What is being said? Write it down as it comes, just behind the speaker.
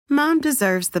Mom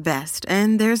deserves the best,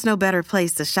 and there's no better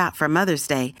place to shop for Mother's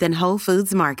Day than Whole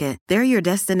Foods Market. They're your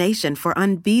destination for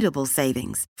unbeatable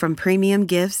savings, from premium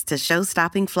gifts to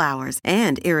show-stopping flowers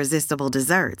and irresistible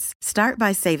desserts. Start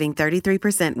by saving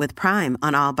 33% with Prime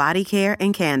on all body care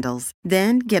and candles.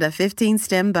 Then get a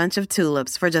 15-stem bunch of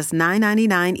tulips for just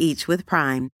 $9.99 each with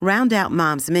Prime. Round out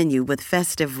Mom's menu with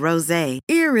festive rosé,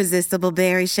 irresistible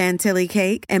berry chantilly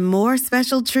cake, and more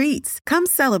special treats. Come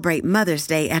celebrate Mother's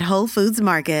Day at Whole Foods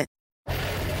Market.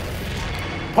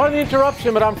 Pardon the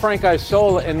interruption, but I'm Frank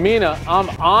Isola, and Mina, I'm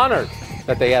honored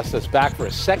that they asked us back for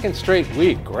a second straight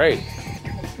week. Great.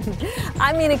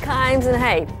 I'm Mina Kimes, and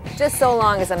hey, just so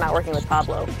long as I'm not working with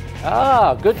Pablo.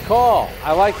 Ah, good call.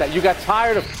 I like that. You got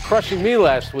tired of crushing me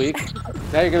last week.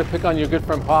 Now you're going to pick on your good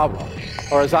friend Pablo.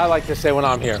 Or as I like to say when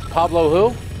I'm here, Pablo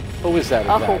who? Who is that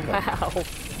exactly?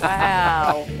 Oh,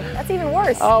 wow. That's even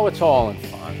worse. Oh, it's all in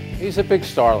fun. He's a big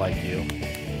star like you.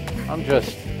 I'm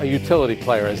just a utility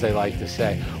player, as they like to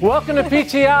say. Welcome to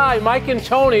PTI. Mike and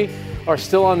Tony are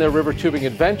still on their river tubing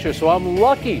adventure, so I'm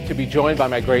lucky to be joined by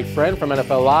my great friend from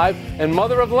NFL Live and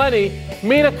mother of Lenny,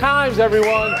 Mina Kimes,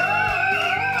 everyone.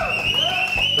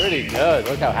 Pretty good.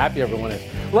 Look how happy everyone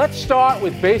is. Let's start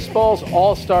with baseball's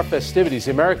all-star festivities.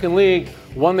 The American League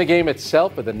won the game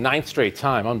itself for the 9th straight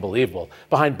time. Unbelievable.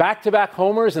 Behind back-to-back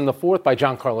homers in the 4th by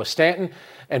Giancarlo Stanton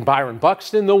and Byron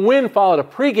Buxton, the win followed a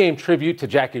pregame tribute to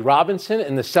Jackie Robinson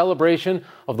and the celebration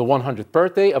of the 100th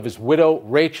birthday of his widow,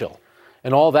 Rachel.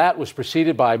 And all that was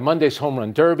preceded by Monday's Home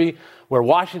Run Derby, where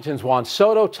Washington's Juan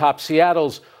Soto topped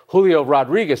Seattle's Julio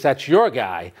Rodriguez. That's your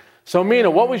guy. So, Mina,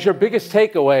 what was your biggest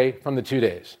takeaway from the 2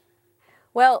 days?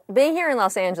 Well, being here in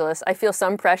Los Angeles, I feel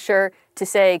some pressure to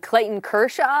say Clayton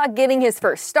Kershaw getting his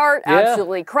first start,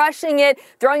 absolutely crushing it,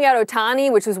 throwing out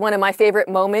Ohtani, which was one of my favorite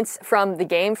moments from the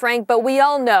game, Frank. But we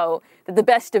all know that the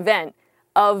best event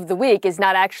of the week is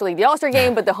not actually the All-Star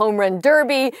game, but the Home Run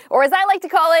Derby, or as I like to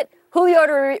call it,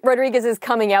 Julio Rodriguez's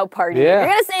coming out party. Yeah. You're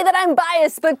going to say that I'm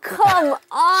biased, but come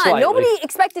on. Slightly. Nobody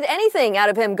expected anything out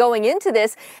of him going into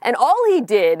this, and all he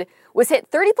did was hit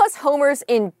 30-plus homers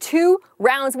in 2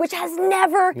 rounds, which has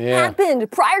never happened.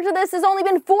 Prior to this, there's only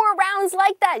been 4 rounds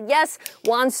like that. Yes,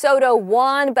 Juan Soto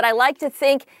won, but I like to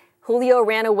think Julio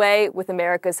ran away with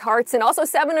America's hearts, and also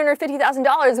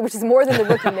 $750,000, which is more than the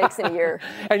rookie makes in a year.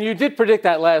 And you did predict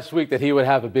that last week that he would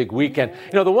have a big weekend.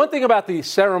 You know, the one thing about the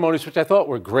ceremonies, which I thought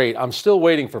were great, I'm still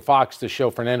waiting for Fox to show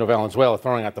Fernando Valenzuela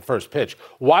throwing out the first pitch.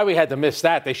 Why we had to miss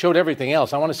that? They showed everything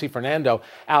else. I want to see Fernando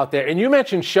out there. And you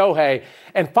mentioned Shohei,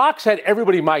 and Fox had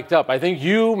everybody mic'd up. I think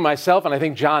you, myself, and I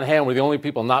think John Hamm were the only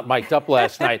people not mic'd up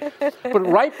last night. But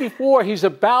right before he's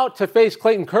about to face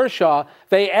Clayton Kershaw,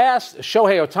 they asked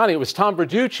Shohei Ohtani, it was Tom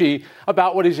Verducci,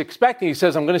 about what he's expecting. He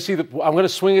says, I'm going to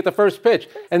swing at the first pitch.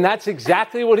 And that's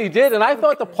exactly what he did. And I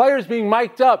thought the players being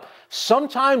mic'd up,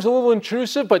 sometimes a little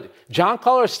intrusive, but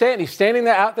Giancarlo Stanton, he's standing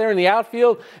there out there in the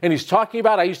outfield, and he's talking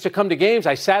about, I used to come to games,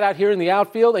 I sat out here in the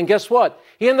outfield, and guess what?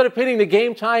 He ended up hitting the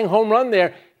game-tying home run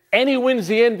there, and he wins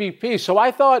the MVP. So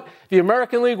I thought the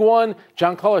American League won,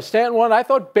 Giancarlo Stanton won. I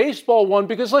thought baseball won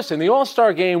because, listen, the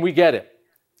All-Star game, we get it.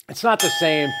 It's not the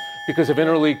same because of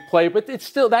interleague play, but it's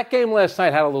still, that game last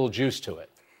night had a little juice to it.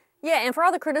 Yeah, and for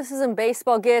all the criticism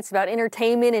baseball gets about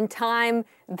entertainment and time,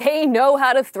 they know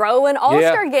how to throw an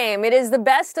all-star game. It is the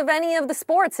best of any of the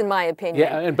sports, in my opinion.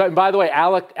 Yeah, and by the way,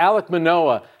 Alek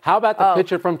Manoah, how about the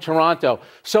pitcher from Toronto?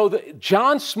 So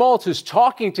John Smoltz is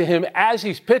talking to him as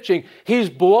he's pitching. He's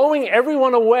blowing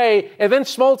everyone away, and then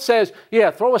Smoltz says,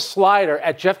 throw a slider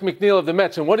at Jeff McNeil of the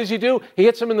Mets. And what does he do? He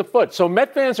hits him in the foot. So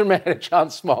Met fans are mad at John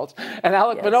Smoltz, and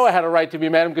Alek Manoah had a right to be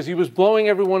mad at him because he was blowing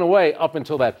everyone away up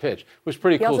until that pitch. It was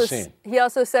pretty cool scene. He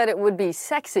also said it would be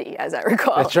sexy, as I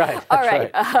recall. That's right. All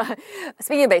right.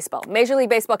 Speaking of baseball, Major League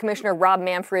Baseball Commissioner Rob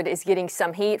Manfred is getting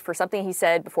some heat for something he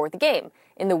said before the game.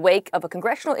 In the wake of a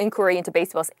congressional inquiry into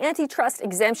baseball's antitrust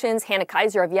exemptions, Hannah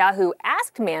Kaiser of Yahoo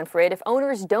asked Manfred if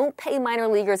owners don't pay minor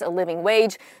leaguers a living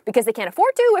wage because they can't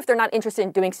afford to if they're not interested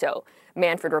in doing so.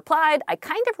 Manfred replied, I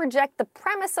kind of reject the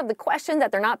premise of the question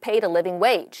that they're not paid a living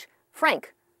wage.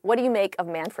 Frank, what do you make of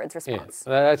Manfred's response?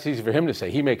 Yeah, that's easy for him to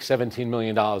say. He makes $17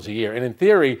 million a year. And in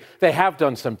theory, they have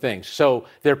done some things. So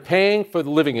they're paying for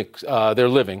their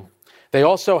living. They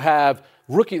also have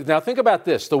rookies. Now think about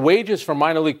this, the wages for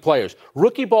minor league players.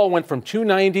 Rookie ball went from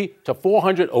 $290 to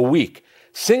 $400 a week.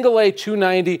 Single A,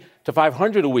 $290 to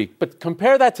 $500 a week. But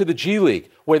compare that to the G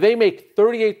League, where they make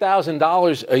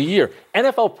 $38,000 a year.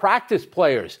 NFL practice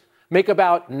players make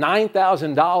about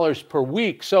 $9,000 per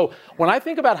week. So when I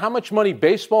think about how much money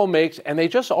baseball makes, and they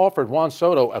just offered Juan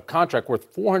Soto a contract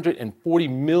worth $440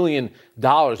 million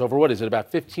over, what is it,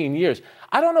 about 15 years.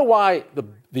 I don't know why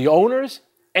the owners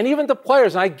And even the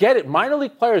players, and I get it, minor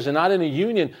league players are not in a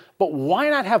union, but why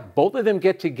not have both of them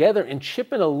get together and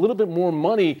chip in a little bit more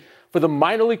money for the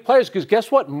minor league players? Because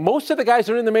guess what? Most of the guys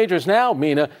that are in the majors now,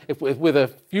 Mina, with a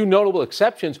few notable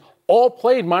exceptions, all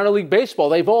played minor league baseball.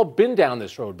 They've all been down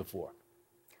this road before.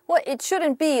 Well, it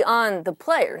shouldn't be on the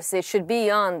players. It should be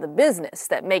on the business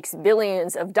that makes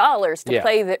billions of dollars to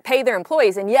pay their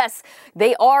employees. And yes,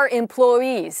 they are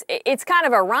employees. It's kind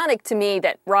of ironic to me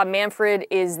that Rob Manfred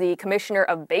is the commissioner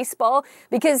of baseball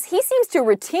because he seems to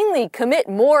routinely commit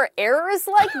more errors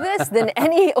like this than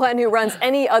anyone who runs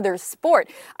any other sport.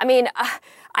 I mean,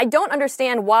 I don't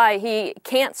understand why he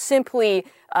can't simply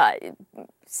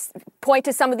point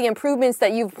to some of the improvements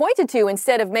that you've pointed to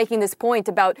instead of making this point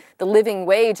about the living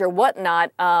wage or whatnot.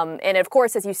 And of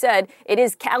course, as you said, it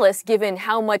is callous given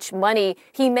how much money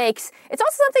he makes. It's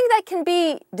also something that can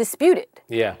be disputed.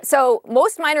 Yeah. So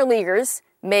most minor leaguers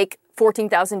make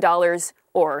 $14,000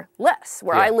 or less.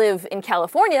 Where I live in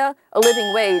California, a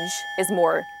living wage is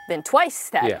more than twice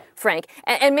that, Frank.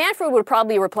 And Manfred would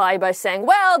probably reply by saying,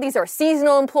 well, these are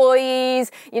seasonal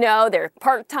employees, they're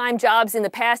part-time jobs. In the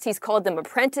past, he's called them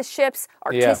apprenticeships,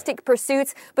 artistic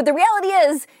pursuits. But the reality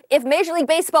is, if Major League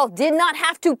Baseball did not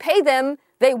have to pay them,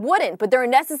 they wouldn't, but they're a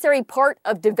necessary part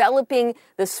of developing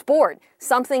the sport,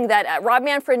 something that Rob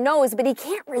Manfred knows, but he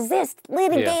can't resist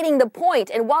litigating the point.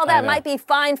 And while that might be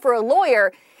fine for a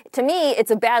lawyer, to me,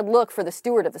 it's a bad look for the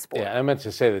steward of the sport. Yeah, I meant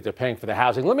to say that they're paying for the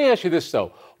housing. Let me ask you this,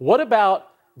 though. What about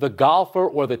the golfer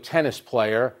or the tennis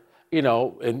player,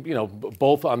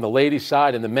 both on the ladies'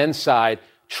 side and the men's side,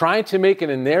 trying to make it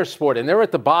in their sport, and they're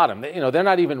at the bottom. They're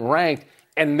not even ranked,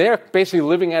 and they're basically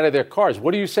living out of their cars.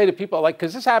 What do you say to people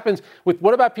because this happens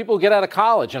what about people who get out of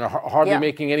college and are hardly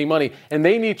making any money, and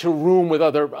they need to room with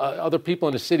other people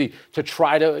in the city to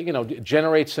try to,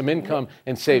 generate some income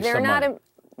and save some money?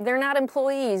 They're not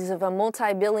employees of a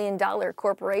multi-billion-dollar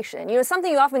corporation.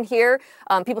 Something you often hear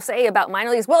people say about minor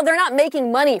leagues, well, they're not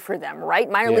making money for them, right?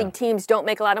 Minor league teams don't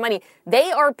make a lot of money.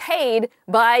 They are paid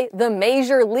by the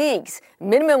major leagues.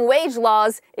 Minimum wage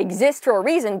laws exist for a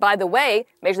reason. By the way,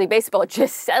 Major League Baseball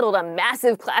just settled a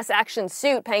massive class action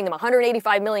suit paying them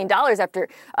 $185 million after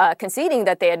conceding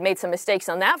that they had made some mistakes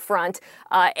on that front.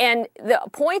 And the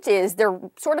point is they're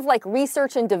sort of like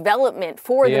research and development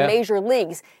for the major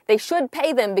leagues. They should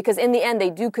pay them because in the end, they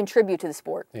do contribute to the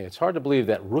sport. Yeah, it's hard to believe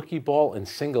that rookie ball in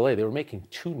single A, they were making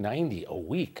 $290 a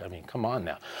week. I mean, come on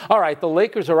now. All right, the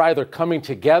Lakers are either coming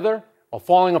together or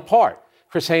falling apart.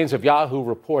 Chris Haynes of Yahoo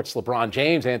reports LeBron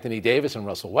James, Anthony Davis, and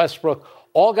Russell Westbrook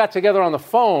all got together on the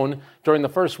phone during the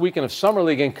first weekend of Summer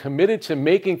League and committed to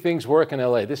making things work in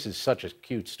L.A. This is such a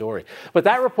cute story. But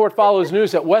that report follows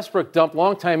news that Westbrook dumped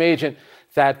longtime agent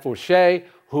Thad Fouché,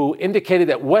 who indicated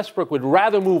that Westbrook would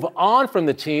rather move on from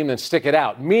the team than stick it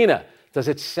out. Mina, does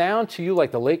it sound to you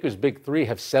like the Lakers' big three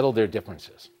have settled their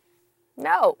differences?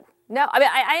 No. I mean,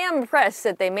 I am impressed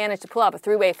that they managed to pull off a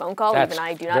three-way phone call. Even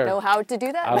I do not know how to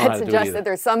do that. That suggests that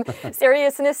there's some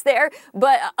seriousness there.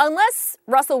 But unless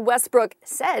Russell Westbrook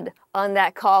said on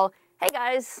that call, hey,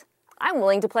 guys, I'm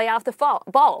willing to play off the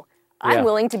ball. I'm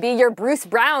willing to be your Bruce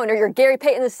Brown or your Gary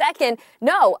Payton II.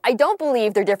 No, I don't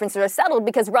believe their differences are settled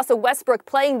because Russell Westbrook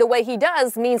playing the way he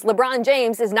does means LeBron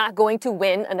James is not going to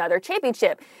win another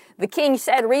championship. The King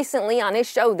said recently on his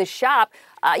show, The Shop,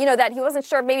 that he wasn't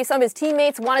sure if maybe some of his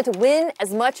teammates wanted to win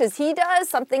as much as he does,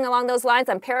 something along those lines.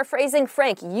 I'm paraphrasing.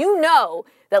 Frank, you know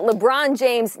that LeBron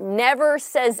James never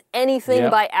says anything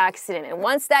by accident. And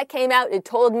once that came out, it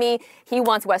told me he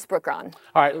wants Westbrook on.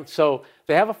 All right, so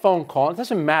they have a phone call. It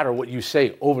doesn't matter what you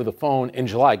say over the phone in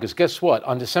July, because guess what?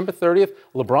 On December 30th,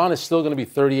 LeBron is still going to be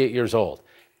 38 years old.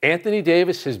 Anthony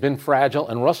Davis has been fragile,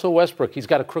 and Russell Westbrook, he's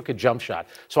got a crooked jump shot.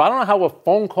 So I don't know how a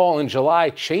phone call in July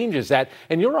changes that.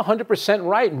 And you're 100%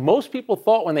 right. Most people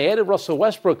thought when they added Russell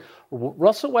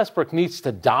Westbrook needs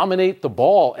to dominate the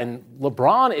ball, and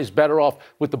LeBron is better off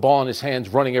with the ball in his hands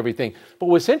running everything. But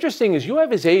what's interesting is you have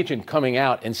his agent coming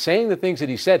out and saying the things that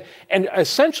he said and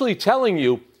essentially telling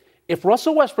you if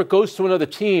Russell Westbrook goes to another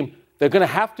team, they're going to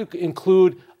have to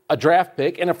include a draft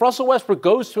pick. And if Russell Westbrook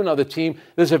goes to another team,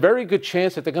 there's a very good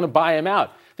chance that they're going to buy him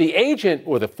out. The agent,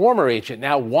 or the former agent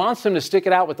now, wants him to stick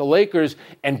it out with the Lakers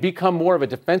and become more of a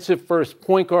defensive-first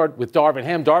point guard with Darvin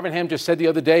Ham. Darvin Ham just said the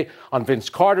other day on Vince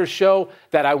Carter's show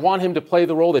that I want him to play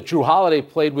the role that Drew Holiday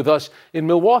played with us in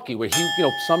Milwaukee, where he,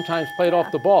 sometimes played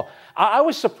off the ball. I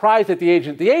was surprised that the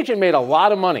agent made a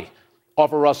lot of money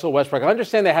off of Russell Westbrook. I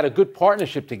understand they had a good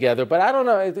partnership together, but I don't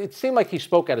know. It seemed like he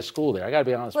spoke out of school there. I got to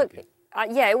be honest with you.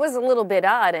 It was a little bit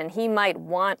odd, and he might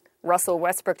want Russell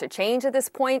Westbrook to change at this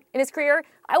point in his career?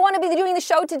 I want to be doing the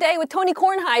show today with Tony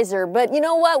Kornheiser, but you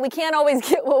know what? We can't always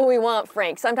get what we want,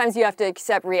 Frank. Sometimes you have to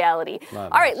accept reality. All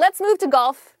right, let's move to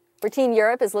golf. For Team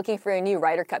Europe is looking for a new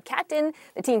Ryder Cup captain.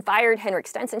 The team fired Henrik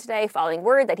Stenson today following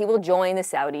word that he will join the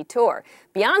Saudi Tour.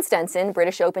 Beyond Stenson,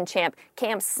 British Open champ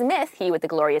Cam Smith, he with the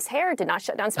glorious hair, did not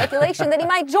shut down speculation that he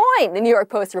might join, the New York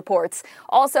Post reports.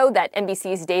 Also, that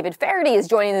NBC's David Feherty is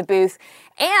joining the booth.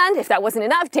 And if that wasn't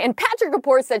enough, Dan Patrick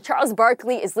reports that Charles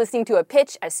Barkley is listening to a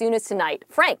pitch as soon as tonight.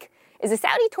 Frank, is the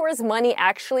Saudi Tour's money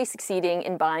actually succeeding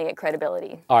in buying it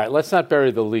credibility? All right, let's not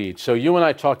bury the lead. So you and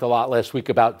I talked a lot last week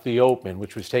about the Open,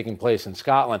 which was taking place in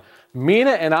Scotland.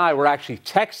 Mina and I were actually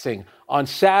texting on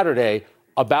Saturday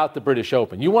about the British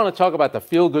Open. You want to talk about the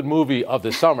feel-good movie of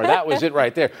the summer. That was it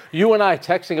right there. You and I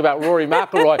texting about Rory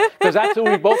McIlroy, because that's who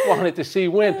we both wanted to see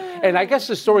win. And I guess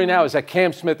the story now is that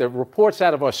Cam Smith, the reports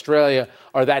out of Australia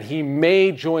are that he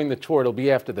may join the tour. It'll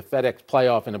be after the FedEx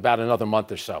playoff in about another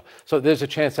month or so. So there's a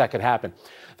chance that could happen.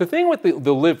 The thing with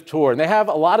the LIV Tour, and they have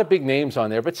a lot of big names on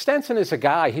there, but Stenson is a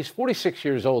guy, he's 46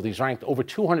 years old. He's ranked over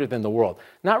 200th in the world.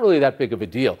 Not really that big of a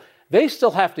deal. They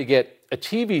still have to get a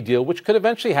TV deal, which could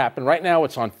eventually happen. Right now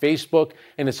it's on Facebook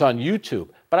and it's on YouTube.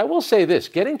 But I will say this,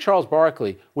 getting Charles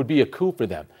Barkley would be a coup for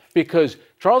them, because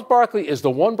Charles Barkley is the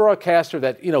one broadcaster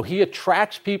that, he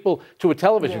attracts people to a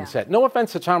television set. No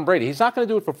offense to Tom Brady. He's not going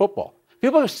to do it for football.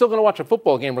 People are still going to watch a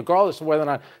football game regardless of whether or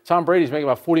not Tom Brady's making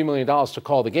about $40 million to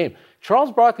call the game.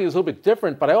 Charles Barkley is a little bit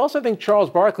different, but I also think Charles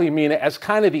Barkley, Mina, as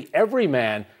kind of the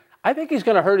everyman, I think he's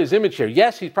going to hurt his image here.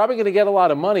 Yes, he's probably going to get a lot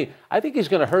of money. I think he's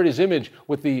going to hurt his image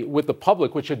with the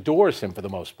public, which adores him for the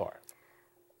most part.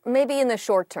 Maybe in the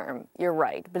short term, you're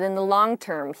right. But in the long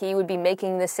term, he would be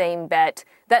making the same bet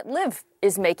that LIV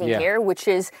is making here, which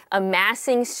is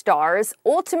amassing stars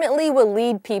ultimately will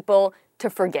lead people to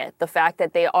forget the fact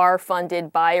that they are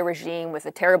funded by a regime with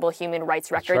a terrible human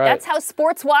rights record. That's how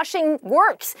sports washing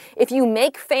works. If you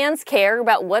make fans care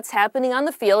about what's happening on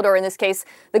the field, or in this case,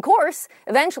 the course,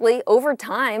 eventually, over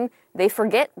time, they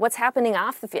forget what's happening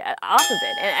off of it.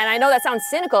 And I know that sounds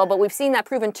cynical, but we've seen that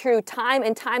proven true time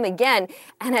and time again.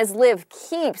 And as LIV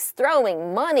keeps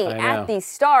throwing money at these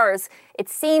stars, it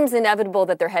seems inevitable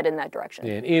that they're headed in that direction.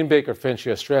 Yeah, and Ian Baker Finch,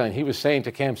 the Australian, he was saying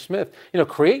to Cam Smith,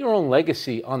 create your own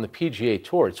legacy on the PGA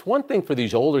Tour. It's one thing for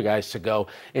these older guys to go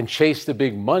and chase the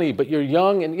big money, but you're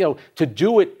young, and, to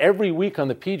do it every week on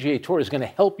the PGA Tour is going to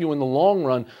help you in the long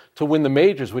run to win the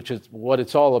majors, which is what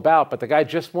it's all about. But the guy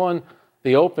just won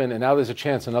the Open, and now there's a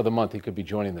chance another month he could be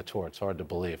joining the tour. It's hard to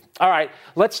believe. All right,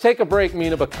 let's take a break,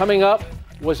 Mina. But coming up,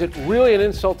 was it really an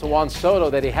insult to Juan Soto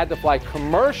that he had to fly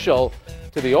commercial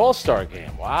to the All-Star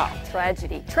game? Wow.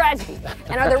 Tragedy.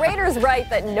 And are the Raiders right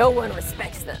that no one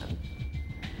respects them?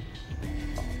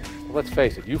 Let's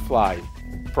face it, you fly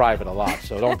private a lot,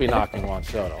 so don't be knocking Juan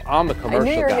Soto. I'm the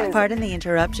commercial guy. Pardon the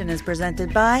Interruption is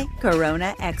presented by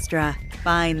Corona Extra.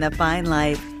 Find the fine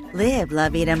life. Live La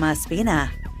Vida Más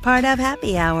Fina. Part of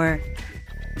Happy Hour.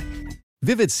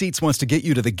 Vivid Seats wants to get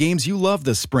you to the games you love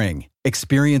this spring.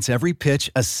 Experience every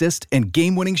pitch, assist, and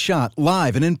game-winning shot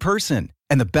live and in person.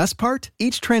 And the best part?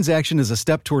 Each transaction is a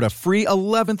step toward a free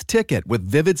 11th ticket with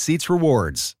Vivid Seats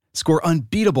rewards. Score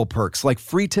unbeatable perks like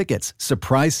free tickets,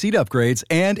 surprise seat upgrades,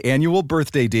 and annual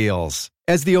birthday deals.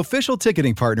 As the official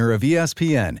ticketing partner of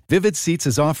ESPN, Vivid Seats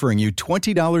is offering you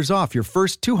 $20 off your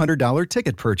first $200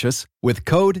 ticket purchase with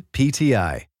code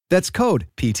PTI. That's code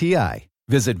PTI.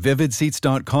 Visit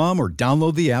vividseats.com or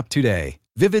download the app today.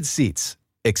 Vivid Seats.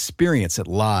 Experience it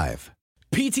live.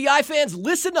 PTI fans,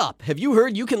 listen up. Have you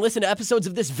heard you can listen to episodes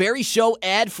of this very show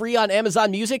ad-free on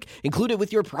Amazon Music, included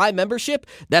with your Prime membership?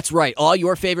 That's right. All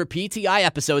your favorite PTI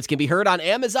episodes can be heard on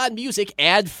Amazon Music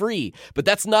ad-free. But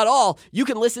that's not all. You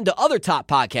can listen to other top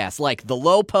podcasts like The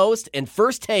Low Post and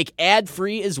First Take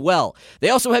ad-free as well. They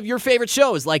also have your favorite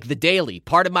shows like The Daily,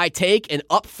 Part of My Take, and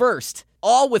Up First,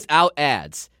 all without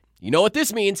ads. You know what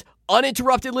this means?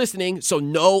 Uninterrupted listening, so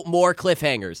no more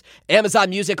cliffhangers. Amazon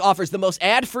Music offers the most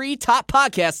ad-free top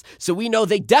podcasts, so we know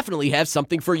they definitely have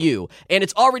something for you. And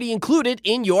it's already included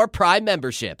in your Prime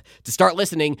membership. To start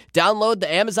listening, download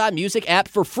the Amazon Music app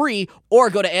for free or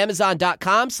go to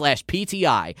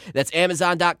amazon.com/PTI. That's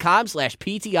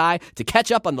amazon.com/PTI to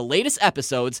catch up on the latest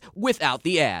episodes without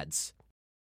the ads.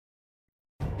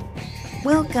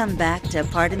 Welcome back to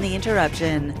Pardon the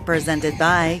Interruption, presented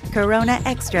by Corona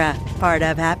Extra, part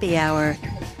of Happy Hour.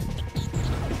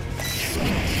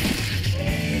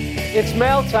 It's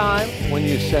mail time when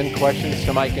you send questions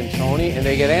to Mike and Tony, and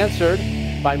they get answered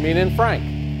by Mina and Frank.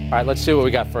 All right, let's see what we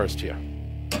got first here.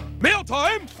 Mail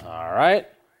time! All right.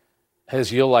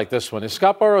 As you'll like this one. Is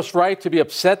Scott Boras right to be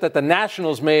upset that the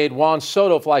Nationals made Juan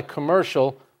Soto fly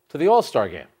commercial to the All-Star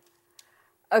game?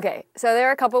 Okay, so there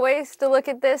are a couple ways to look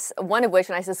at this, one of which,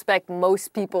 and I suspect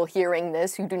most people hearing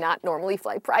this who do not normally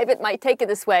fly private might take it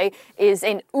this way, is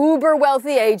an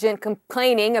uber-wealthy agent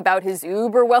complaining about his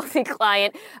uber-wealthy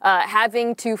client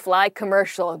having to fly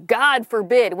commercial. God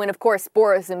forbid, when, of course,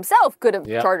 Boris himself could have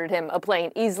chartered him a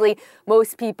plane easily.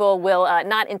 Most people will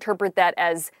not interpret that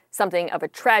as something of a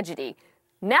tragedy.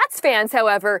 Nats fans,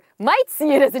 however, might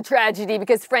see it as a tragedy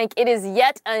because, Frank, it is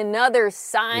yet another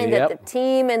sign that the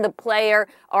team and the player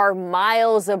are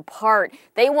miles apart.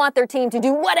 They want their team to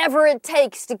do whatever it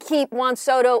takes to keep Juan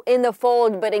Soto in the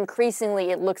fold, but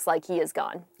increasingly it looks like he is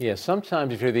gone. Yeah,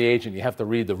 sometimes if you're the agent, you have to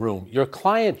read the room. Your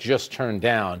client just turned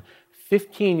down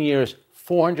 15 years,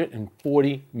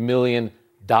 $440 million.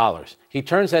 He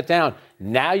turns that down.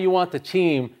 Now you want the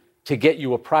team to get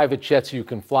you a private jet so you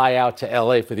can fly out to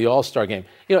LA for the All-Star game.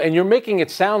 And you're making it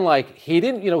sound like he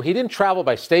didn't travel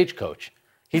by stagecoach.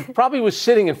 He probably was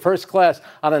sitting in first class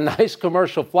on a nice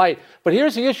commercial flight. But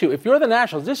here's the issue. If you're the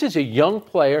Nationals, this is a young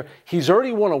player. He's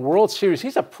already won a World Series.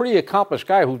 He's a pretty accomplished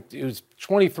guy who's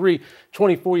 23,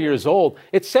 24 years old.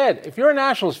 It's said, if you're a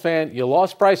Nationals fan, you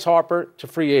lost Bryce Harper to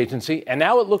free agency, and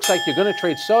now it looks like you're going to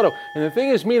trade Soto. And the thing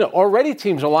is, Mina, already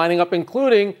teams are lining up,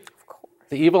 including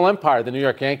the evil empire, the New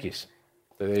York Yankees.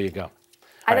 So there you go.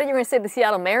 I thought you were going to say the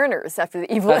Seattle Mariners after the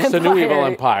evil empire. That's the new evil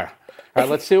empire. All right,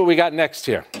 let's see what we got next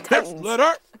here. Next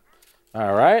letter.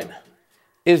 All right.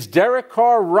 Is Derek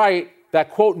Carr right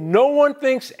that, quote, no one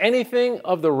thinks anything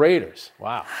of the Raiders?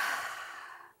 Wow.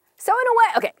 So in a way,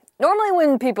 okay, normally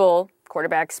when people,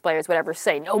 quarterbacks, players, whatever,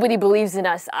 say nobody believes in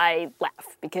us, I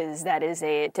laugh because that is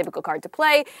a typical card to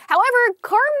play. However,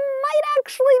 Carr might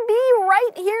actually be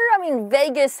right here. I mean,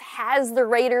 Vegas has the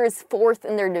Raiders fourth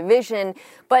in their division,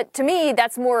 but to me,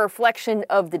 that's more a reflection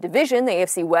of the division, the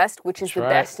AFC West, which is the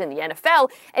best in the NFL,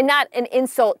 and not an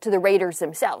insult to the Raiders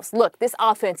themselves. Look, this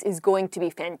offense is going to be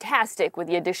fantastic with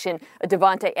the addition of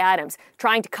Davante Adams.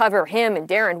 Trying to cover him and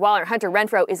Darren Waller and Hunter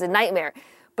Renfrow is a nightmare.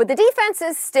 But the defense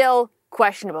is still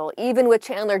questionable. Even with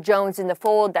Chandler Jones in the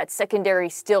fold, that secondary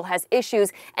still has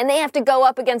issues, and they have to go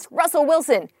up against Russell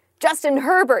Wilson, Justin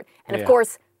Herbert, and of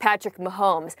course, Patrick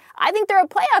Mahomes. I think they're a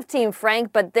playoff team,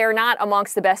 Frank, but they're not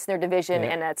amongst the best in their division,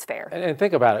 and that's fair. And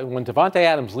think about it. When Davante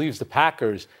Adams leaves the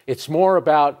Packers, it's more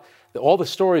about all the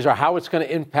stories are how it's going to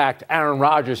impact Aaron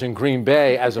Rodgers in Green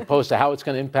Bay as opposed to how it's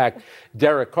going to impact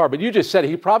Derek Carr. But you just said it.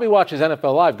 He probably watches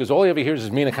NFL Live because all he ever hears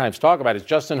is Mina Kimes talk about is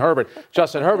Justin Herbert.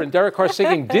 And Derek Carr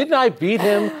singing, didn't I beat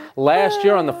him last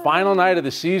year on the final night of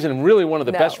the season and really one of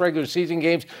the best regular season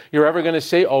games you're ever going to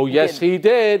see? Oh, yes, he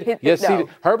did. Yes, he did.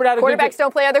 Herbert had a good game. Quarterbacks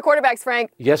don't play other quarterbacks,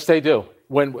 Frank. Yes, they do.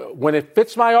 When it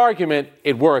fits my argument,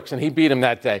 it works, and he beat him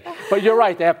that day. But you're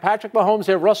right. They have Patrick Mahomes,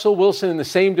 they have Russell Wilson in the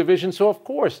same division. So, of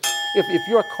course, if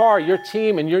you're Carr, your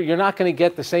team, and you're not going to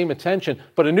get the same attention.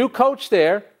 But a new coach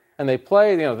there, and they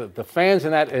play, the fans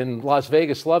in Las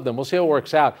Vegas love them. We'll see how it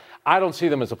works out. I don't see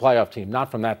them as a playoff team,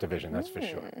 not from that division, that's for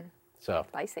sure. So,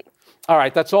 spicy. All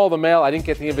right, that's all the mail. I didn't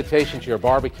get the invitation to your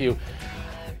barbecue.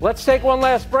 Let's take one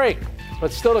last break.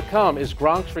 But still to come, is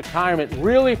Gronk's retirement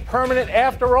really permanent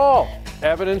after all?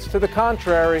 Evidence to the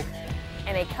contrary.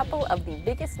 And a couple of the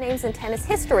biggest names in tennis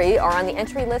history are on the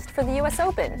entry list for the U.S.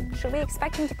 Open. Should we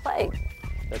expect him to play?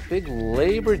 That big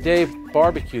Labor Day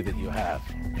barbecue that you have.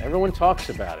 Everyone talks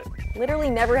about it.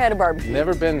 Literally never had a barbecue.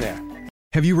 Never been there.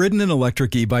 Have you ridden an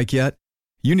electric e-bike yet?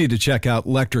 You need to check out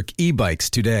Lectric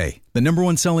E-Bikes today, the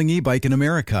 #1 selling e-bike in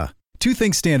America. Two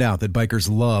things stand out that bikers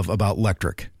love about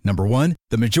Lectric. Number one,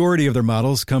 the majority of their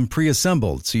models come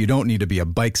pre-assembled, so you don't need to be a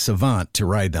bike savant to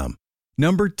ride them.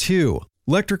 Number two,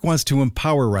 Lectric wants to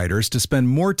empower riders to spend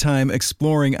more time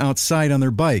exploring outside on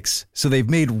their bikes, so they've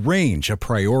made range a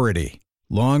priority.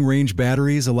 Long-range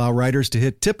batteries allow riders to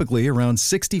hit typically around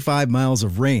 65 miles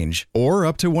of range, or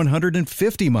up to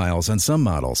 150 miles on some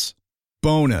models.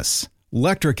 Bonus,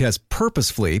 Lectric has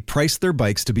purposefully priced their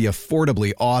bikes to be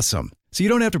affordably awesome, so you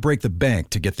don't have to break the bank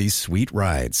to get these sweet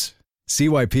rides. See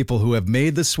why people who have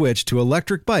made the switch to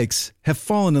electric bikes have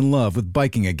fallen in love with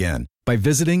biking again by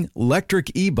visiting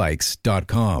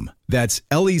lectricebikes.com. That's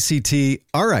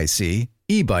LECTRIC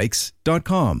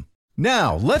ebikes.com.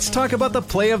 Now, let's talk about the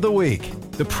play of the week.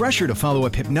 The pressure to follow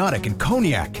up Hypnotic and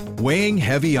Cognac, weighing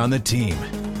heavy on the team.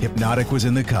 Hypnotic was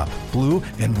in the cup, blue,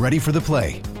 and ready for the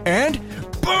play. And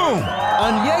boom!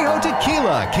 Añejo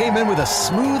Tequila came in with a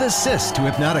smooth assist to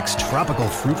Hypnotic's tropical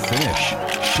fruit finish.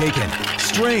 Shaken,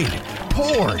 strained,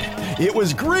 poured. It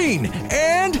was green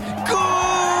and good!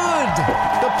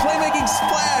 The playmaking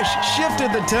splash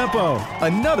shifted the tempo.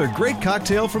 Another great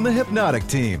cocktail from the Hypnotic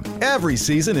team. Every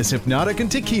season is Hypnotic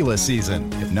and Tequila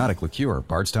season. Hypnotic Liqueur,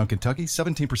 Bardstown, Kentucky,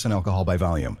 17% alcohol by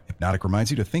volume. Hypnotic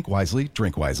reminds you to think wisely,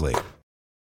 drink wisely.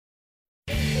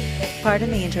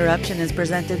 Pardon the interruption is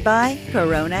presented by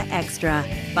Corona Extra.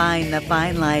 Find the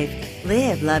fine life.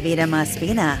 Live La Vida Más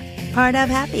Fina. Part of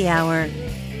Happy Hour.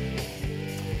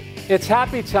 It's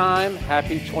happy time.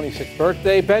 Happy 26th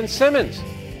birthday, Ben Simmons.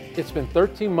 It's been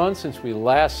 13 months since we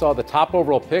last saw the top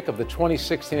overall pick of the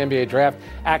 2016 NBA draft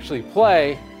actually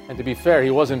play, and to be fair,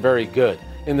 he wasn't very good.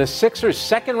 In the Sixers'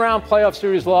 second-round playoff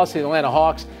series loss to the Atlanta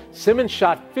Hawks, Simmons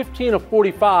shot 15 of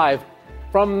 45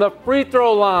 from the free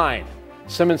throw line.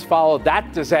 Simmons followed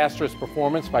that disastrous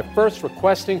performance by first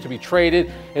requesting to be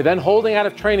traded and then holding out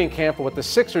of training camp for what the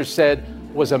Sixers said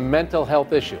was a mental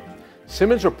health issue.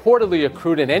 Simmons reportedly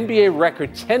accrued an NBA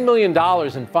record $10 million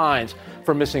in fines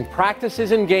for missing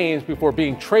practices and games before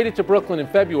being traded to Brooklyn in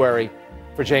February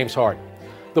for James Harden.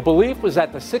 The belief was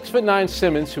that the 6'9"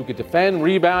 Simmons, who could defend,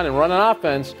 rebound, and run an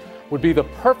offense, would be the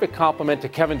perfect complement to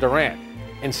Kevin Durant.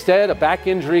 Instead, a back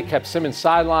injury kept Simmons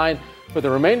sidelined for the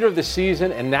remainder of the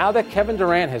season, and now that Kevin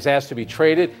Durant has asked to be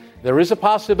traded, there is a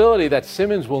possibility that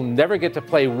Simmons will never get to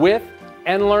play with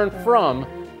and learn from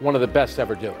one of the best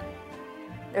ever do it.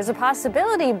 There's a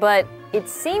possibility, but it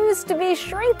seems to be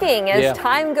shrinking as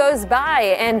time goes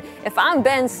by. And if I'm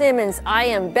Ben Simmons, I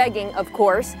am begging, of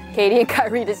course, Katie and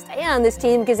Kyrie to stay on this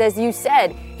team because, as you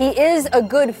said, he is a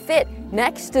good fit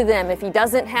next to them if he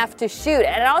doesn't have to shoot.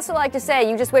 And I'd also like to say,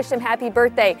 you just wished him happy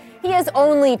birthday. He is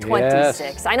only 26.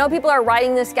 Yes. I know people are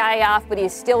writing this guy off, but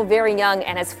he's still very young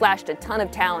and has flashed a ton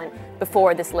of talent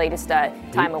before this latest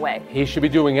time away. He should be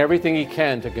doing everything he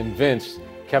can to convince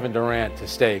Kevin Durant to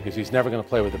stay because he's never going to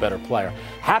play with a better player.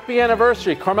 Happy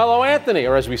anniversary, Carmelo Anthony,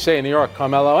 or as we say in New York,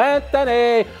 Carmelo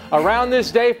Anthony. Around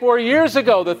this day 4 years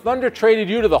ago, the Thunder traded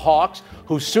you to the Hawks,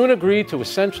 who soon agreed to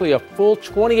essentially a full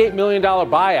 $28 million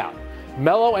buyout.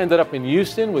 Melo ended up in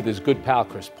Houston with his good pal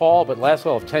Chris Paul, but lasted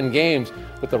all of 10 games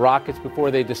with the Rockets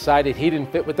before they decided he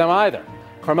didn't fit with them either.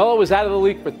 Carmelo was out of the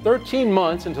league for 13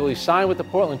 months until he signed with the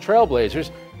Portland Trail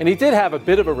Blazers, and he did have a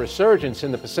bit of a resurgence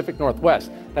in the Pacific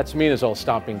Northwest. That's Mina's old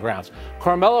stomping grounds.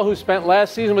 Carmelo, who spent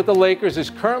last season with the Lakers, is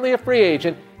currently a free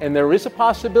agent, and there is a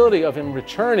possibility of him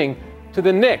returning to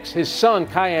the Knicks. His son,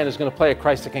 Kyan, is going to play at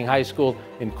Christ the King High School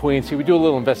in Queens. We do a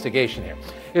little investigation here.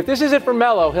 If this is it for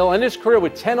Melo, he'll end his career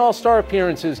with 10 All-Star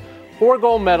appearances, 4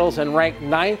 gold medals, and ranked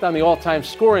 9th on the all-time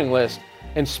scoring list.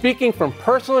 And speaking from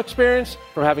personal experience,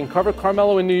 from having covered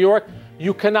Carmelo in New York,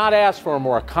 you cannot ask for a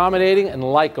more accommodating and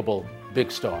likable big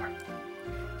star.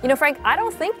 You know, Frank, I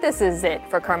don't think this is it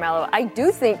for Carmelo. I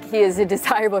do think he is a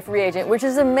desirable free agent, which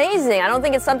is amazing. I don't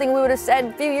think it's something we would have said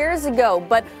a few years ago.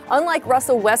 But unlike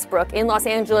Russell Westbrook in Los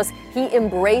Angeles, he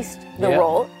embraced the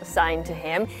role assigned to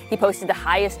him. He posted the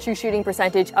highest true shooting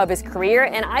percentage of his career,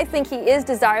 and I think he is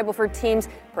desirable for teams,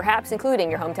 perhaps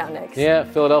including your hometown Knicks. Yeah,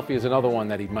 Philadelphia is another one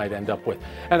that he might end up with.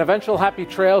 An eventual happy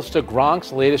trails to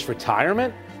Gronk's latest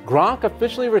retirement. Gronk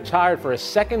officially retired for a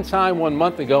second time 1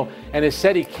 month ago and has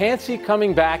said he can't see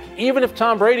coming back even if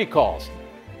Tom Brady calls.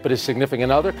 But his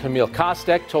significant other, Camille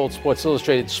Kostek, told Sports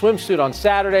Illustrated Swimsuit on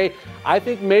Saturday, I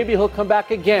think maybe he'll come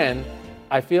back again.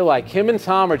 I feel like him and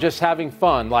Tom are just having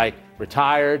fun, like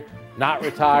retired, not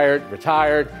retired,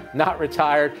 retired, not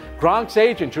retired. Gronk's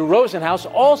agent, Drew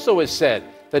Rosenhaus, also has said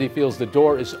that he feels the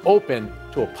door is open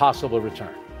to a possible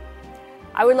return.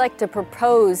 I would like to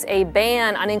propose a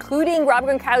ban on including Rob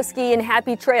Gronkowski in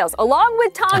Happy Trails, along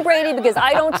with Tom Brady, because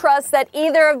I don't trust that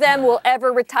either of them will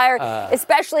ever retire,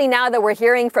 especially now that we're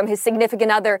hearing from his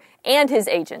significant other and his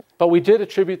agent. But we did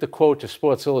attribute the quote to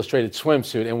Sports Illustrated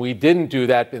Swimsuit, and we didn't do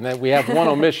that, and then we have one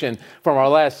omission from our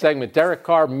last segment. Derek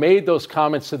Carr made those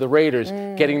comments to the Raiders,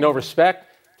 getting no respect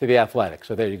to the Athletic.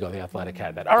 So there you go, the Athletic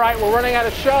had that. All right, we're running out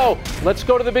of show. Let's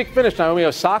go to the big finish. Naomi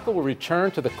Osaka will return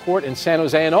to the court in San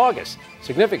Jose in August.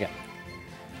 Significant.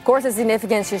 Of course, it's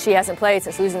significant since she hasn't played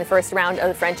since losing the first round of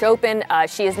the French Open.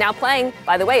 She is now playing,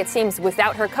 by the way, it seems,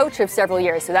 without her coach of several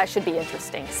years, so that should be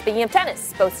interesting. Speaking of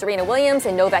tennis, both Serena Williams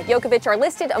and Novak Djokovic are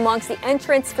listed amongst the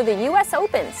entrants for the U.S.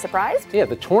 Open. Surprised? Yeah,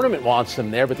 the tournament wants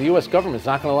them there, but the U.S. government's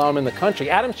not going to allow them in the country.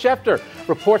 Adam Schefter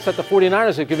reports that the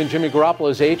 49ers have given Jimmy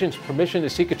Garoppolo's agents permission to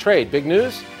seek a trade. Big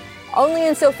news? Only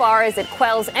insofar as it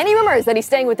quells any rumors that he's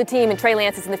staying with the team and Trey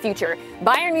Lance is in the future.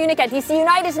 Bayern Munich at DC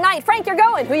United tonight. Frank, you're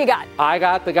going. Who you got? I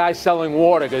got the guy selling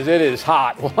water because it is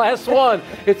hot. Well, last one.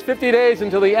 It's 50 days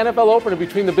until the NFL opener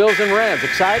between the Bills and Rams.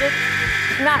 Excited?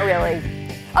 Not really.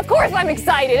 Of course I'm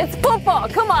excited. It's football.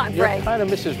 Come on, Frank. You're kind of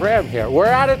Mrs. Ram here. We're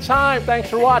out of time. Thanks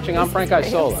for watching. I'm Frank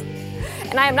Isola.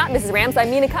 And I am not Mrs. Rams. I'm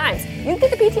Mina Kimes. You can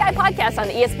get the PTI podcast on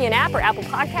the ESPN app or Apple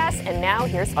Podcasts. And now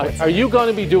here's sports. Are you going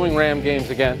to be doing Ram games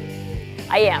again?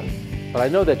 I am. But I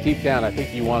know that deep down, I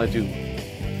think you want to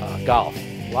do golf.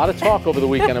 A lot of talk over the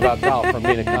weekend about golf from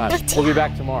Mina Kimes. We'll be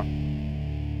back tomorrow.